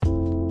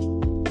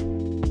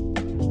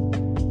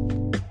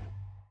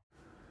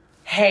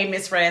Hey,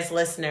 Miss Rez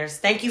listeners,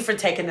 thank you for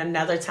taking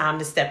another time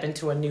to step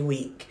into a new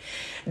week.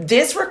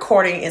 This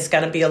recording is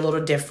going to be a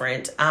little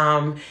different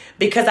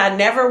because I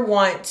never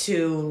want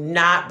to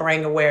not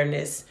bring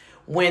awareness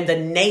when the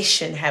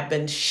nation have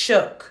been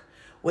shook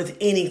with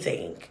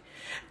anything.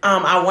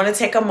 I want to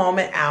take a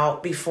moment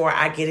out before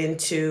I get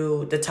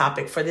into the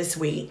topic for this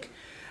week.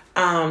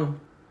 And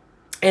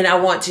I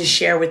want to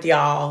share with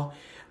y'all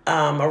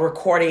a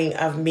recording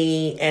of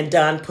me and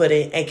Don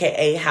Pudding,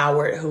 aka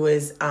Howard, who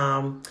is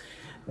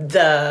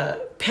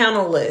the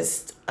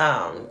panelist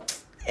on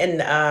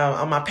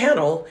my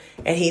panel,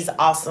 and he's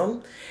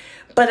awesome.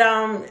 But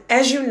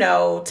as you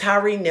know,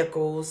 Tyre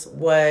Nichols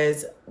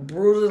was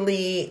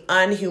brutally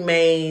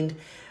inhumane,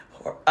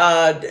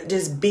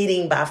 just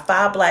beating by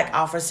 5 black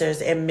officers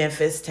in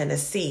Memphis,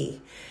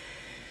 Tennessee.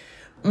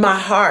 My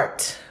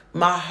heart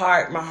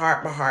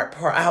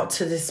pour out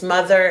to this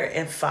mother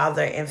and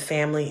father and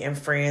family and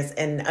friends,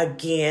 and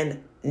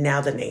again,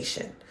 now the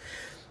nation.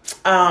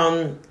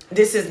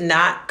 This is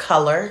not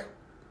color.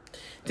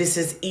 This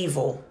is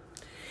evil.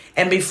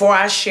 And before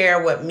I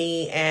share what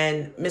me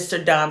and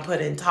Mr. Don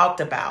Pudding talked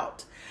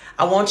about,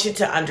 I want you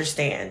to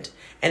understand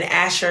and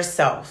ask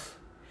yourself,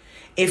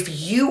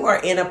 if you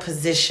are in a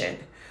position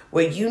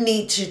where you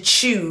need to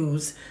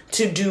choose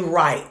to do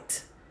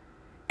right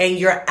and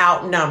you're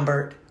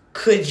outnumbered,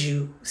 could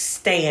you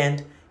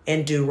stand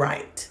and do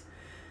right?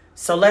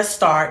 So let's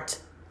start.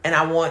 And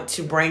I want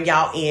to bring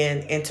y'all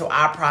into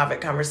our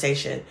private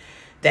conversation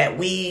that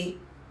we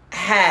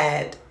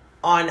had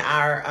on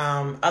our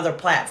other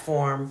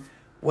platform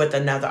with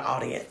another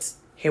audience.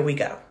 Here we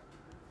go.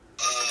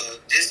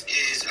 This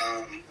is,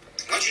 why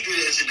don't you do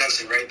the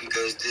introduction, right?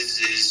 Because this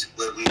is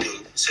what we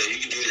do. So you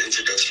can do the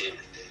introduction and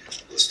then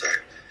we'll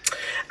start.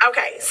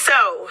 Okay,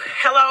 so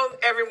hello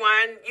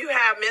everyone. You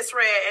have Miss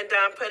Red and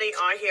Don Pudding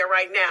on here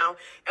right now.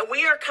 And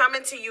we are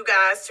coming to you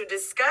guys to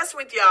discuss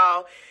with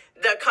y'all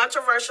the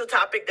controversial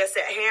topic that's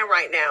at hand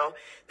right now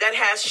that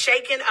has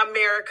shaken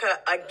America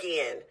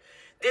again.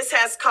 This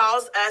has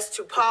caused us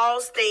to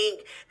pause,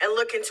 think, and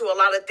look into a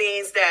lot of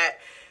things that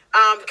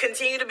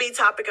continue to be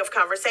topic of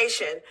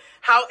conversation.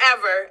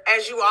 However,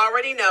 as you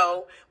already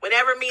know,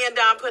 whenever me and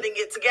Don Pudding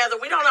get together,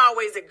 we don't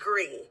always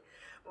agree.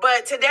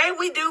 But today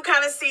we do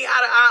kind of see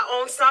eye to eye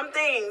on some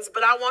things,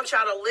 but I want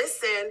y'all to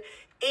listen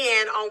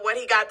in on what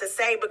he got to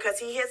say because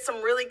he hit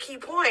some really key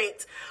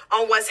points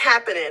on what's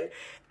happening.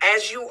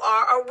 As you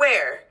are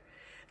aware,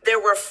 there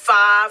were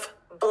 5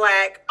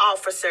 black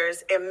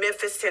officers in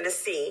Memphis,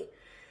 Tennessee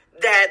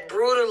that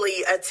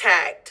brutally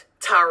attacked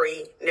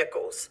Tyre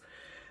Nichols.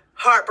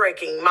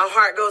 Heartbreaking. My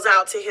heart goes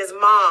out to his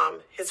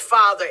mom, his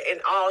father,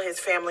 and all his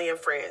family and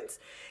friends.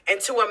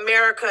 And to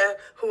America,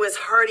 who is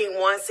hurting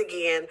once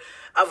again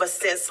of a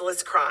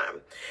senseless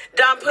crime.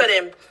 Don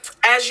Pudding,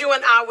 as you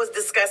and I was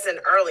discussing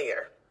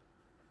earlier,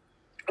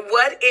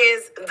 what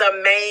is the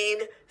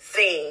main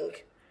thing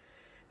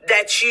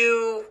that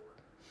you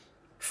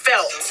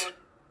felt?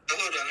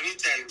 Hold on, let me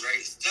tell you,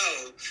 right?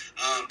 So,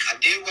 I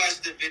did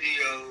watch the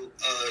video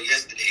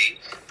yesterday,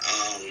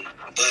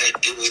 but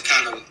it was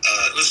kind of,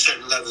 it was a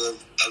certain level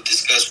of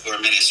disgust for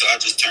a minute, so I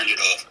just turned it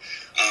off.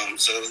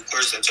 So, of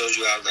course, I told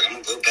you, I was like, I'm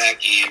going to go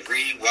back and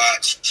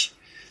re-watch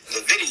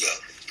the video,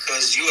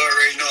 because you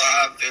already know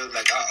how I feel.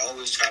 Like, I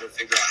always try to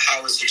figure out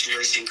how a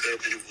situation could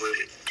have been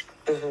avoided.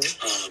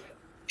 Mm-hmm.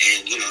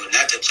 And, you know,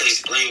 not to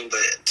place blame,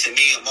 but to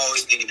me, I'm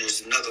always thinking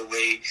there's another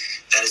way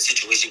that a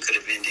situation could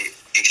have ended,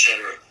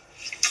 etc.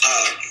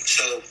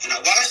 So when I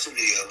watched the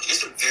video,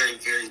 it's a very,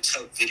 very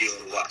tough video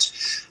to watch.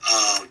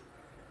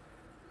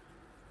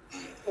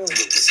 The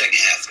second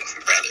half of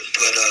it, rather.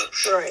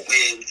 But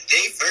when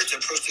they first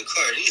approached the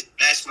car, they just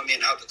snatched my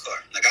man out the car.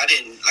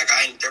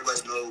 There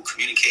was no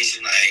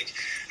communication,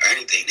 or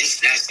anything. They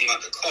snatched him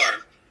out the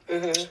car.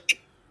 Mm-hmm.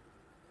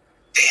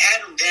 They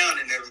had him down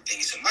and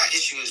everything. So my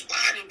issue is,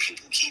 why do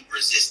people keep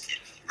resisting,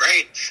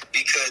 right?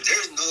 Because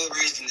there's no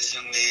reason this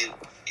young man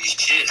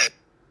should have.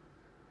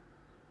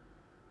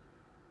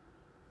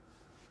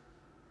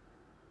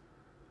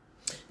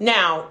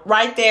 Now,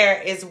 right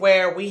there is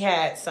where we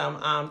had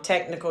some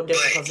technical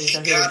difficulties.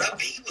 But he got up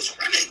and he was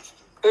running.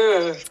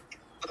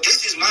 But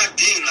this is my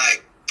thing,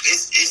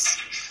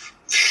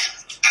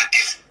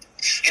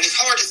 and it's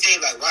hard to say,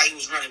 why he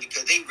was running,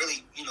 because they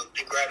really,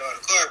 they grabbed out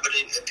of the car, but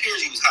it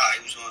appears he was high.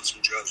 He was on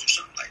some drugs or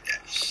something like that.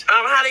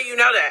 How do you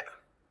know that?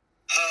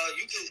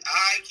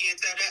 I can't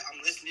tell that. I'm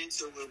listening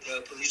to what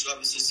the police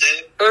officer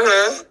said.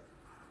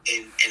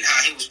 And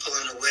how he was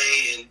pulling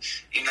away, and,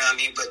 you know what I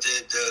mean? But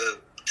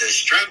the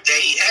strength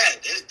that he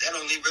had, that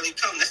only really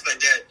come. That's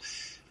like that,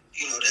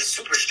 that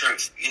super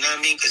strength. You know what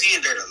I mean? Because he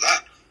endured a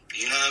lot.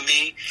 You know what I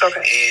mean?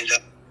 Okay. And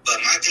but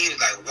my thing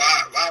is,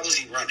 why was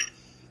he running?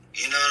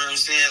 You know what I'm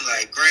saying?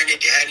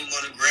 Granted, they had him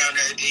on the ground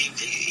that day.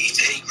 He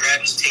said he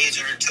grabbed his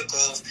taser and took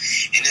off.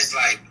 And it's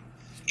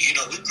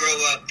we grow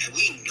up and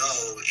we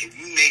know if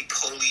you make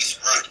police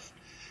run,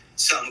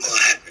 something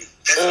gonna happen.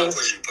 That's the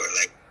unfortunate part.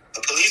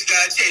 A police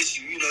guy chase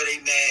you, they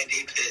mad,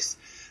 they pissed.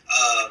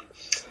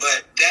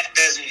 But that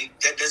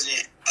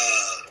doesn't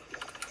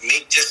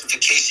make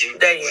justification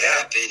for what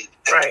happened.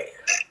 Right.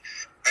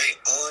 Right?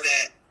 all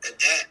that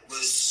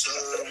was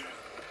so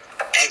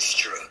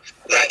extra.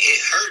 Like,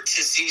 it hurt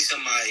to see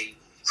somebody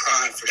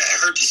crying for that. It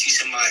hurt to see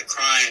somebody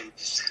crying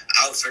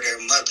out for their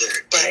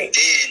mother. Right. And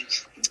then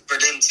for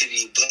them to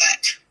be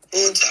black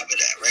on top of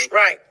that, right?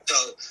 Right.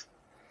 So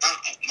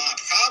my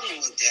problem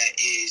with that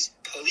is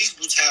police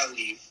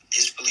brutality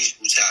is police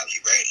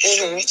brutality, right?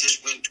 So we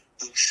just went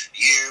through a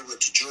year with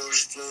the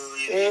George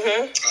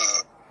Floyd,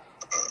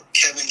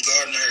 Kevin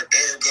Gardner,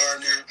 Eric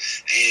Gardner,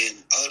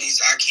 and all these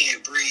I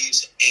Can't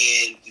Breathes,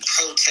 and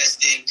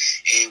protesting,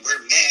 and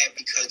we're mad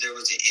because there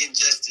was an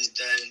injustice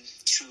done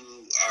to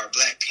our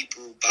black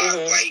people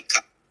by white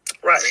cops.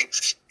 Right.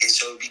 And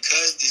so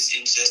because this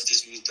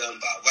injustice was done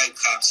by white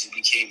cops, it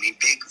became a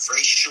big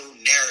racial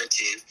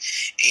narrative,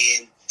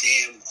 and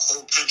damn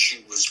whole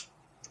country was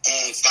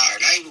on fire.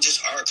 Not even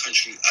just our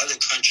country, other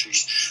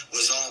countries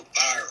was on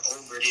fire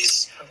over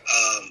this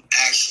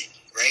action,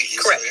 right? And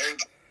correct. So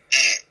everybody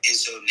mad. And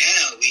so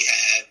now we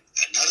have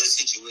another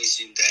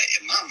situation that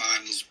in my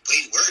mind is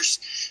way worse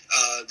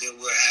than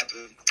what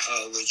happened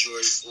with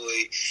George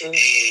Floyd,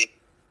 and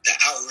the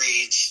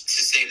outrage,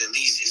 to say the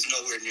least, is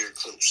nowhere near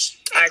close.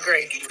 I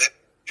agree. You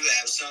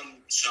have some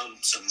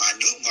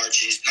minute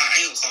marches. Now, I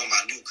ain't gonna call them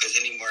minute because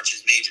any march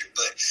is major,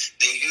 but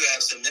you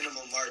have some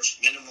minimum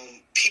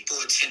people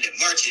attended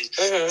marches.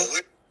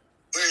 But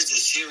where's the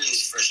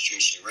serious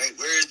frustration, right?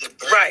 Where's the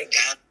burning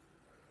down?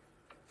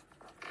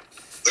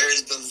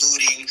 Where's the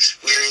looting?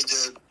 Where's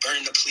the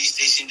burning the police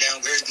station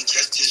down? Where's the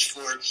justice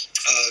for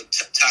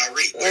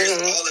Tyreek?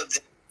 Where's all of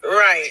that?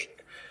 Right.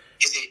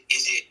 Is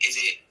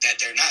it that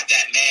they're not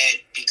that mad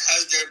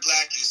because they're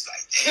black? It's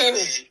like, hey,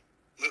 man,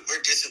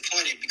 we're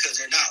disappointed because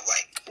they're not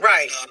white.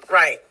 Right,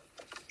 right.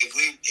 If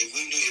we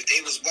knew if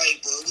they was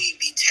white, boy, we'd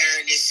be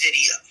tearing this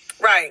city up.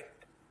 Right.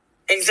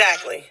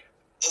 Exactly.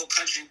 The whole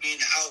country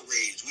being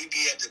outraged. We'd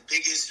be at the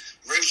biggest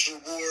racial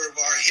war of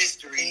our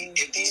history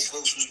if these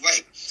folks was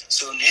white.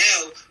 So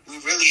now we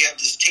really have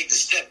to take a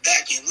step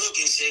back and look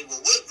and say, well,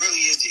 what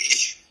really is the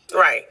issue?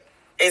 Right.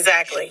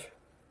 Exactly.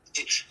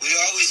 We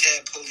always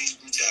had police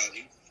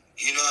brutality,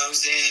 you know what I'm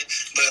saying?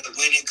 But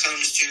when it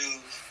comes to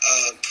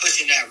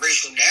pushing that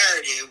racial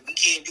narrative, we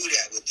can't do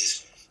that with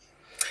this one.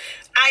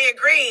 I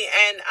agree.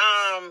 And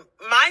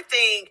my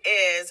thing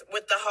is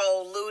with the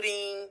whole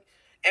looting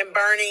and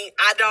burning,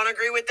 I don't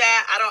agree with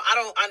that. I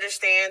don't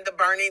understand the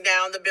burning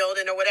down the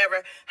building or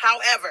whatever.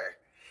 However,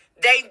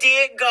 they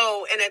did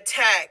go and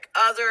attack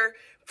other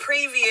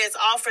previous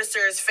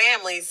officers'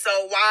 families.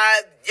 So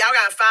why y'all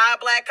got 5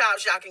 black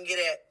cops y'all can get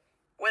at?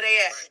 Where they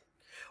at?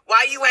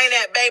 Why you ain't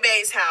at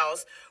Bebe's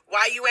house?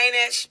 Why you ain't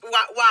at...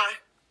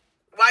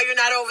 Why you're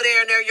not over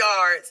there in their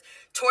yards,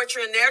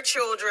 torturing their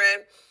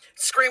children,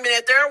 screaming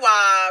at their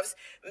wives,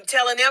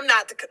 telling them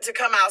not to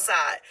come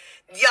outside?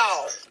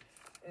 Y'all,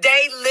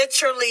 they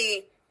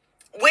literally,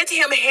 with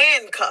him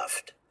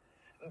handcuffed,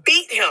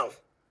 beat him.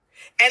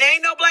 And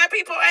ain't no black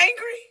people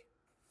angry?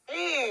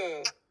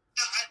 There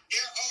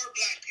are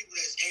black people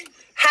that's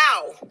angry.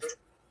 How? But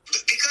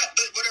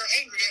when they're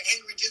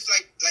angry just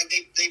like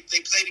they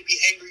play to be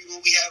angry when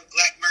we have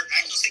black murder.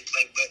 I ain't gonna say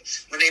play, but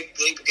when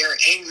they're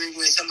angry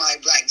when somebody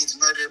black gets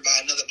murdered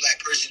by another black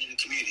person in the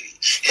community.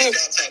 It's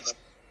that type of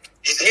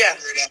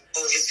anger that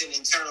it's an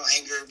internal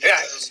anger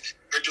because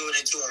we're doing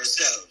it to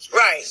ourselves.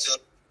 Right. So,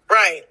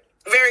 right.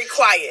 Very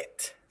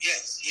quiet.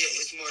 Yes,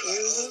 it's more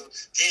like,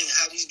 dang,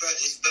 how these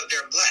brothers, but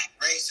they're black,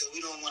 right? So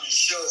we don't want to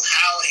show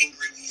how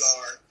angry we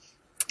are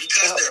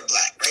because they're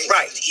black, right?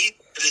 Right. So it's easy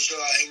to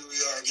show how angry we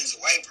are against a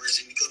white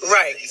person because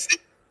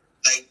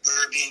like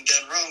we're being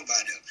done wrong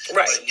by them.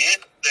 Right. But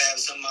now to have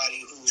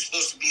somebody who's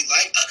supposed to be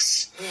like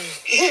us,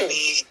 you know what I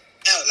mean?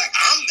 Now, like,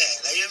 I'm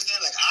mad. Like, you know what I'm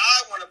saying? Like,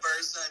 I want to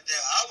burn something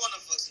down. I want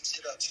to fuck some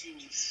shit up too.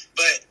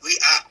 But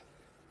I'm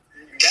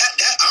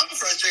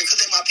frustrated because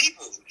they're my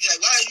people. Like,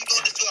 why are you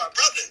doing this to our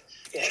brother?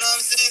 Yes. You know what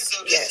I'm saying?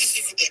 So this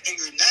shit should get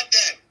angry. Not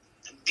that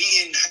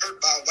being hurt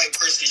by a white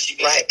person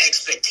should be an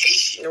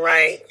expectation.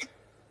 Right.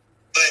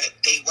 But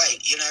they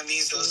white. You know what I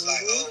mean? So it's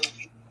like,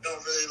 you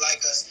don't really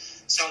like us.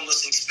 It's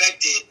almost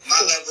expected.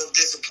 My level of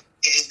discipline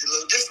is a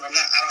little different. I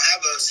don't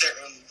have a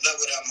certain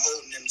level that I'm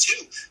holding him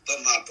to.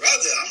 But my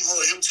brother, I'm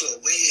holding him to a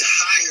way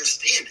higher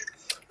standard.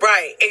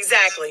 Right.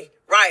 Exactly.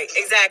 Right.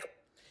 Exactly.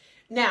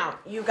 Now,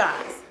 you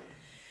guys,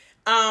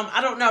 I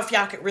don't know if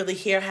y'all could really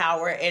hear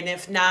Howard. And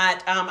if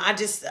not, I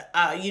just,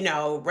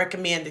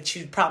 recommend that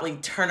you probably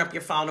turn up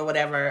your phone or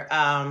whatever.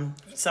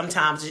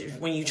 Sometimes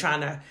when you're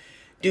trying to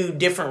do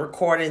different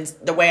recordings,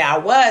 the way I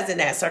was in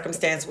that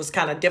circumstance was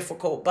kind of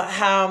difficult. But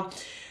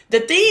the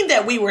thing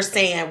that we were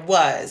saying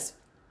was,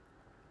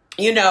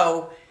 it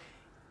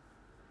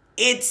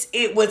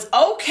was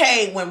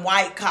okay when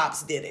white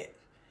cops did it.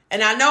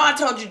 And I know I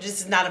told you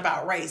this is not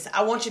about race.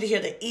 I want you to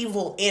hear the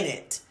evil in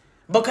it,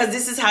 because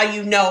this is how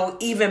you know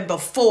even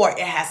before it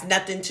has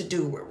nothing to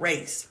do with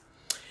race.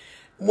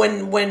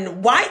 When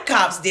white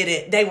cops did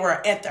it, they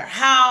were at their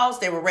house.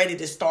 They were ready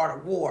to start a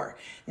war.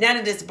 Now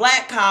that it's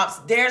black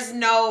cops,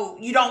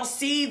 you don't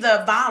see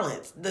the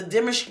violence,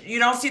 you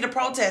don't see the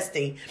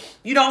protesting.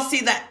 You don't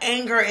see the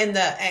anger and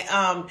the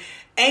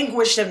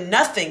anguish of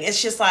nothing.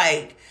 It's just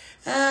like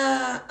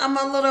I'm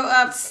a little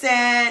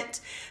upset.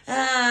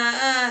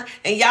 And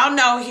y'all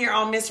know here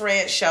on Miss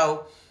Red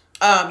Show,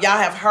 y'all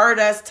have heard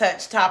us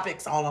touch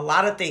topics on a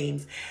lot of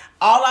themes.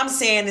 All I'm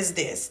saying is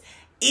this.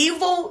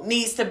 Evil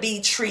needs to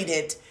be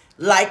treated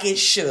like it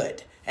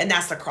should. And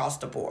that's across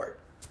the board.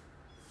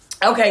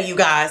 Okay, you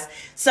guys.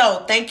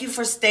 So thank you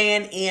for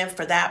staying in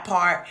for that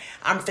part.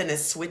 I'm finna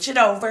switch it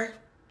over.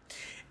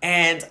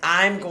 And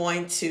I'm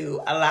going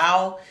to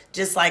allow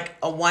just like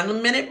a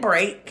 1 minute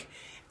break.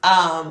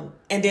 And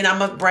then I'm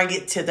going to bring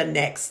it to the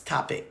next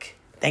topic.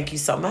 Thank you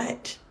so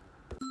much.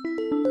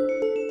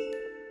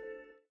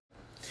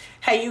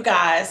 Hey, you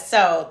guys.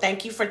 So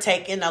thank you for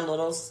taking a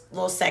little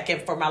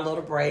second for my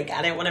little break.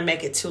 I didn't want to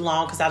make it too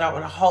long because I don't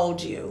want to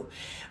hold you.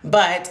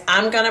 But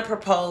I'm going to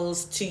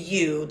propose to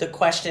you the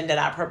question that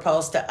I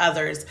proposed to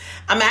others.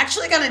 I'm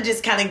actually going to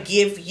just kind of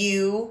give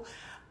you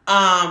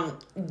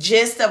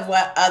gist of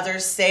what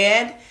others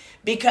said,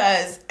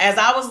 because as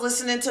I was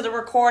listening to the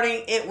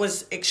recording, it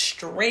was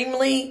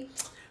extremely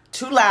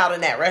too loud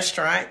in that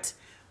restaurant.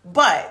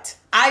 But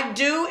I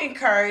do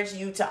encourage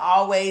you to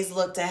always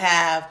look to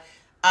have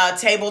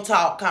table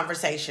talk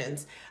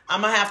conversations.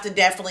 I'm going to have to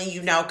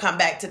definitely, come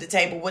back to the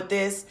table with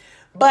this,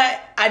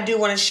 but I do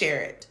want to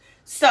share it.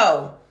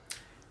 So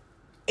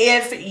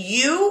if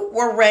you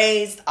were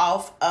raised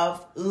off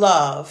of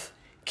love,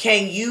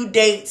 can you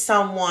date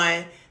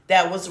someone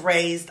that was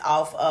raised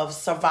off of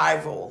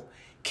survival?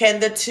 Can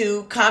the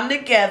two come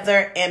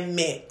together and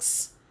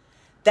mix?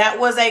 That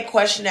was a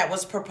question that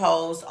was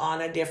proposed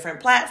on a different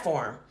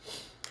platform.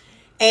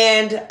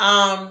 And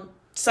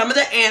some of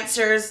the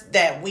answers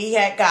that we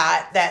had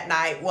got that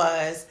night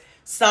was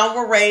some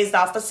were raised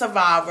off of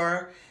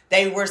survivor.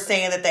 They were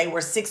saying that they were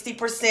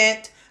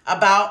 60%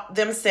 about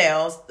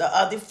themselves, the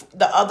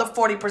other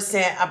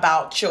 40%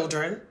 about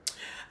children.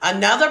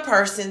 Another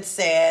person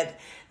said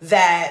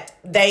that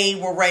they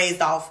were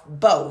raised off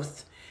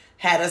both.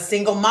 Had a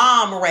single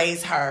mom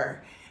raise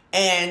her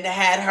and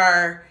had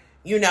her,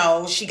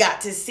 she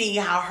got to see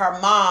how her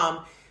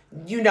mom,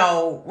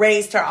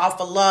 raised her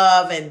off of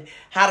love and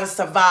how to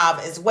survive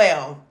as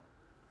well.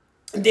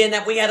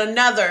 Then we had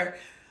another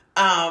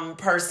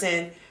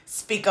person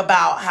speak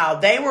about how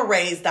they were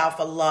raised off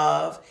of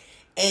love,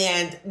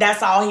 and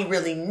that's all he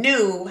really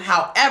knew.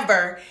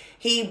 However,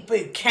 he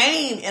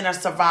became in a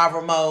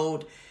survival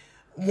mode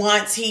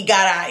once he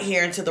got out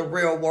here into the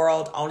real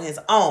world on his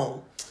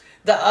own.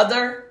 The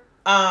other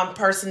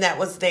person that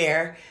was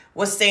there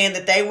was saying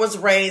that they was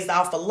raised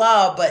off of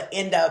love, but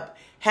end up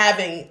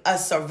having a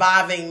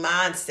surviving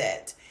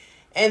mindset.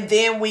 And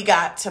then we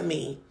got to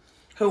me,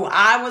 who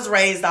I was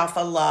raised off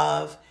of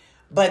love,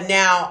 but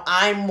now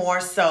I'm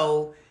more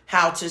so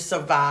how to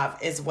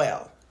survive as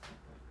well.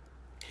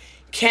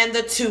 Can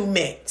the two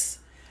mix?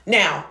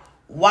 Now,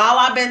 while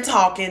I've been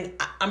talking,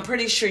 I'm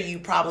pretty sure you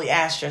probably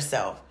asked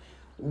yourself,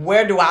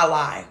 where do I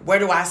lie? Where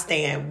do I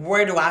stand?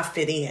 Where do I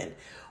fit in?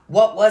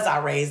 What was I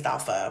raised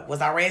off of?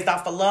 Was I raised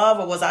off of love,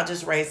 or was I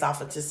just raised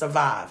off of to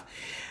survive?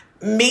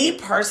 Me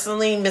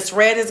personally, Miss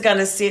Red is going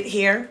to sit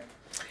here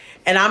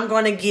and I'm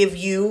going to give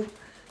you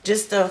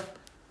just a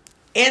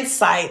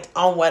insight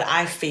on what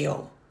I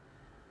feel.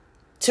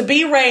 To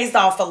be raised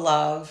off of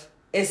love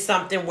is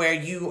something where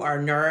you are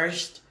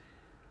nourished.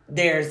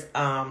 There's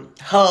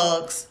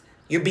hugs.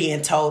 You're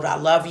being told, I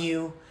love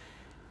you.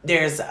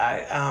 There's,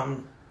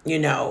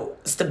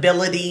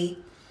 stability.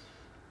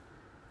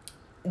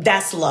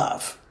 That's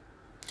love.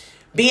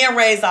 Being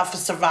raised off of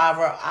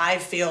survivor, I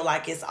feel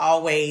like it's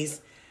always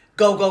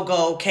go, go,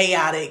 go,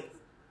 chaotic,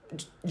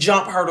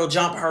 jump, hurdle,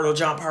 jump, hurdle,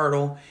 jump,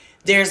 hurdle.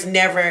 There's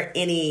never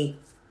any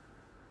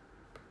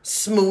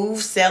smooth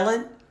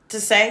sailing to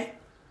say.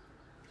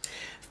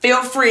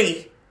 Feel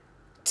free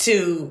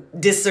to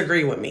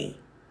disagree with me.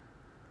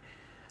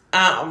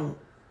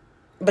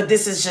 But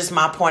this is just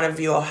my point of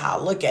view of how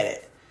I look at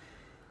it.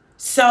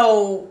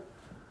 So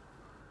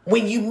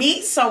when you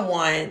meet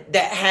someone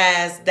that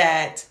has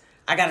that,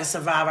 I gotta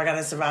survive, I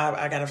gotta survive,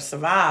 I gotta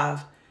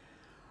survive,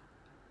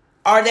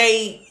 are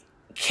they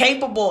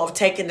capable of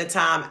taking the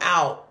time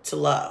out to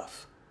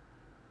love?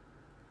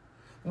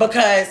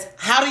 Because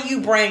how do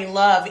you bring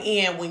love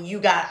in when you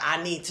got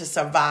I need to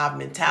survive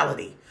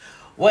mentality?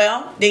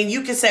 Well, then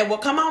you can say, well,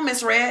 come on,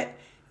 Miss Red.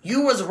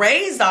 You was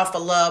raised off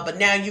of love, but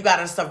now you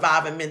got a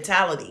surviving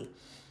mentality.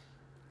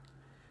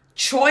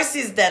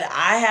 Choices that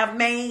I have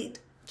made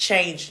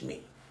changed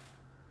me.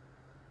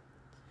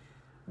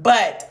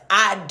 But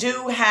I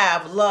do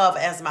have love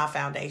as my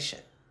foundation.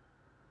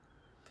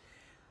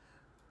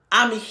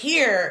 I'm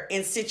here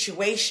in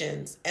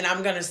situations and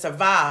I'm going to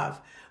survive.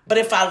 But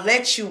if I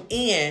let you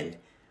in,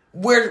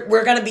 we're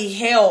going to be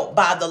held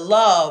by the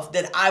love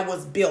that I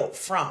was built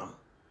from.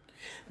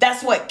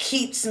 That's what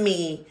keeps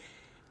me,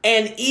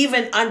 and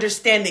even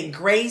understanding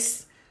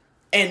grace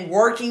and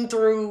working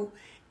through,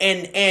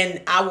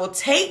 and I will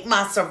take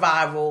my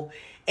survival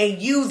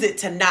and use it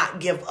to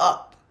not give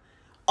up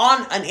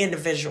on an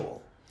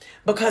individual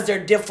because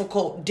they're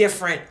difficult,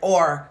 different,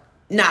 or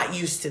not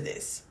used to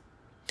this.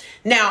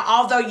 Now,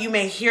 although you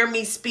may hear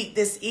me speak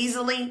this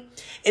easily,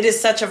 it is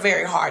such a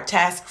very hard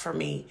task for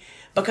me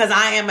because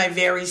I am a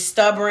very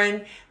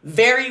stubborn,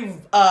 very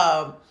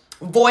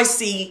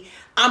voicey,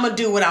 I'm going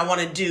to do what I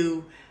want to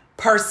do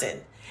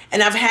person.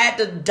 And I've had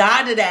to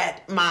die to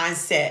that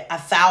mindset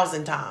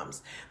 1,000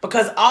 times,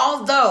 because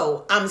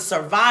although I'm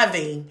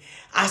surviving,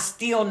 I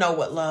still know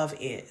what love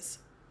is.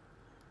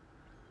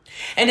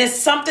 And it's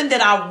something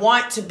that I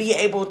want to be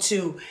able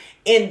to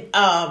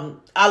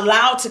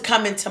allow to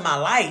come into my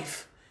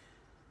life.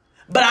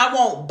 But I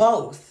want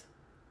both.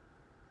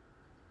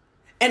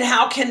 And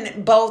how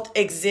can both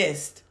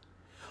exist?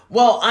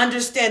 Well,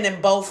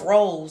 understanding both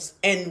roles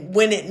and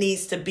when it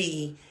needs to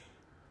be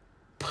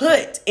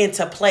put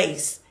into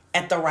place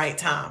at the right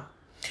time.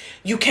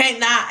 You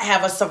cannot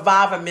have a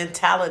survivor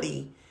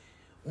mentality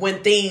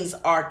when things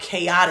are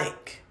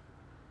chaotic.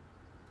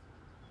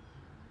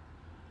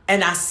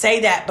 And I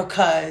say that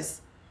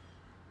because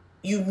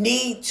you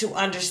need to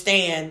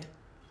understand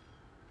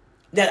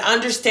that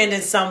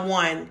understanding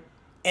someone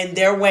and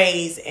their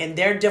ways and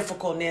their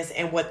difficultness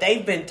and what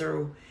they've been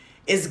through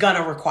is going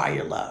to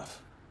require love.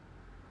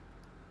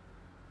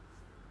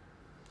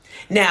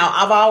 Now,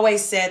 I've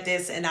always said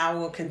this and I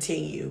will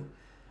continue.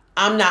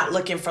 I'm not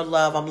looking for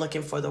love. I'm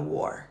looking for the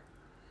war.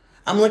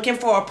 I'm looking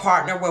for a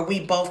partner where we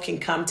both can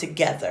come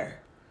together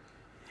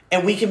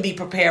and we can be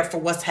prepared for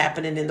what's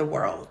happening in the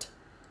world.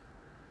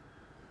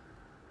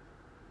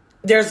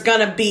 There's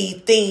going to be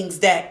things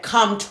that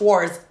come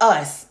towards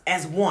us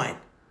as one.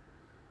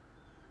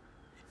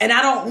 And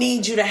I don't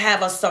need you to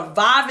have a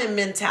surviving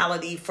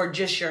mentality for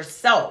just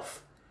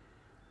yourself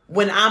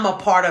when I'm a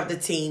part of the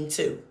team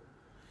too.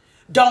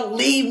 Don't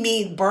leave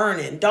me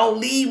burning. Don't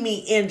leave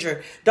me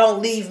injured. Don't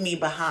leave me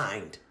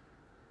behind.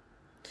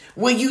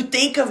 When you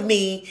think of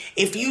me,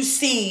 if you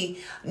see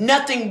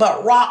nothing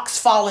but rocks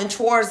falling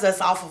towards us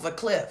off of a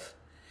cliff,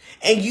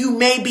 and you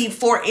may be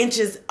 4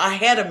 inches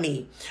ahead of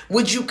me,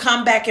 would you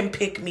come back and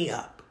pick me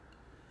up?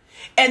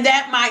 And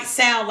that might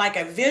sound like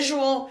a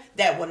visual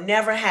that will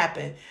never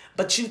happen,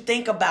 but you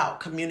think about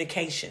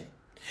communication.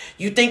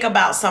 You think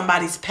about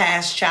somebody's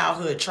past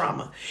childhood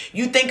trauma.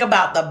 You think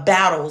about the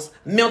battles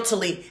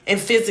mentally and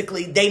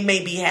physically they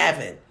may be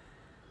having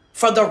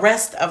for the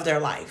rest of their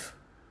life.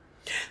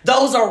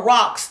 Those are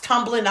rocks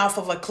tumbling off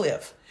of a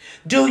cliff.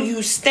 Do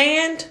you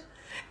stand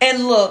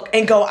and look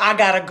and go, I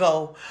gotta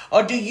go?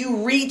 Or do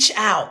you reach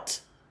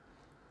out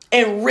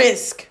and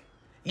risk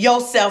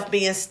yourself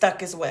being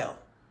stuck as well?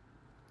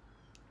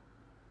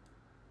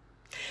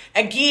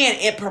 Again,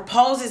 it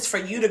proposes for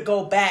you to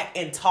go back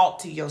and talk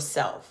to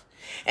yourself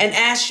and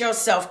ask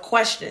yourself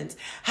questions.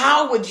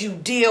 How would you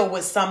deal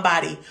with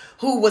somebody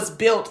who was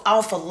built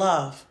off of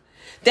love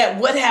that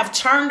would have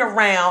turned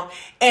around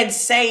and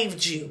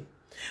saved you?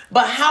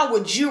 But how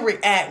would you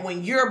react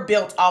when you're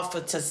built off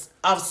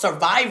of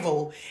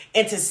survival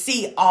and to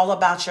see all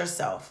about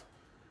yourself?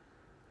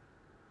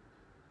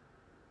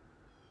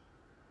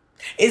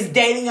 Is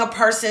dating a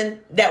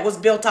person that was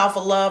built off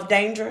of love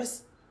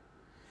dangerous?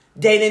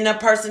 Dating a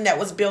person that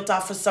was built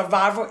off of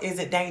survival, is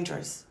it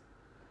dangerous?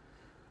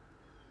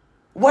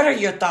 What are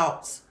your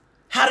thoughts?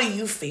 How do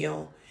you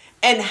feel?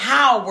 And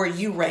how were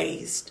you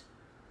raised?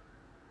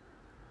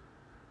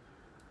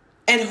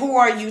 And who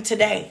are you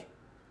today?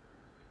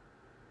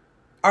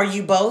 Are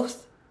you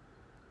both?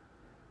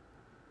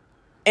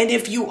 And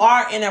if you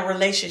are in a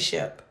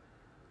relationship,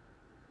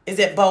 is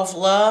it both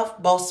love,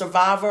 both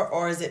survivor,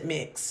 or is it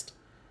mixed?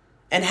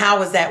 And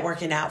how is that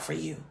working out for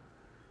you?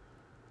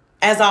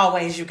 As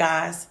always, you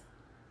guys,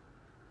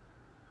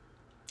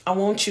 I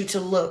want you to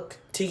look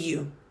to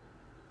you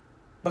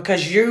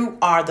because you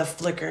are the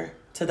flicker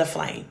to the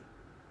flame.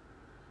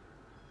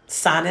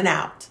 Signing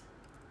out,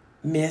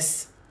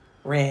 Miss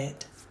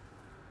Red.